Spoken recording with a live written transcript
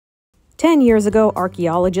10 years ago,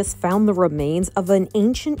 archaeologists found the remains of an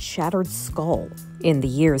ancient shattered skull. In the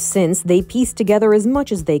years since, they pieced together as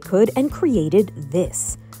much as they could and created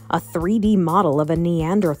this, a 3D model of a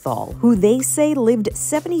Neanderthal, who they say lived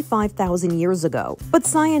 75,000 years ago. But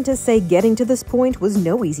scientists say getting to this point was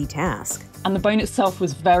no easy task. And the bone itself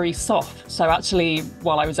was very soft, so actually,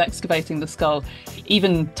 while I was excavating the skull,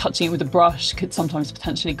 even touching it with a brush could sometimes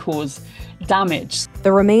potentially cause damage.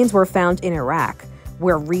 The remains were found in Iraq,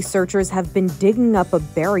 where researchers have been digging up a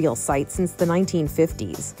burial site since the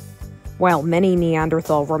 1950s. While many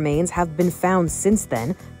Neanderthal remains have been found since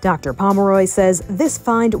then, Dr. Pomeroy says this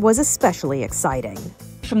find was especially exciting.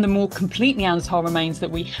 From the more complete Neanderthal remains that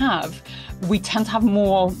we have, we tend to have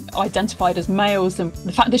more identified as males, and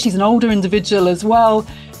the fact that she's an older individual as well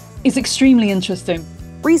is extremely interesting.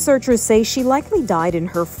 Researchers say she likely died in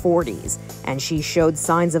her 40s, and she showed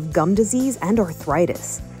signs of gum disease and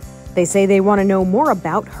arthritis. They say they want to know more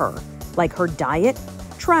about her, like her diet,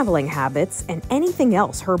 traveling habits, and anything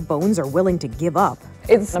else her bones are willing to give up.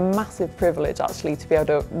 It's a massive privilege, actually, to be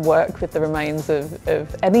able to work with the remains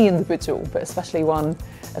of any individual, but especially one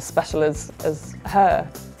as special as her.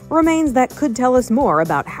 Remains that could tell us more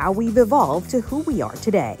about how we've evolved to who we are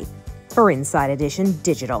today. For Inside Edition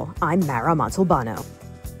Digital, I'm Mara Montalbano.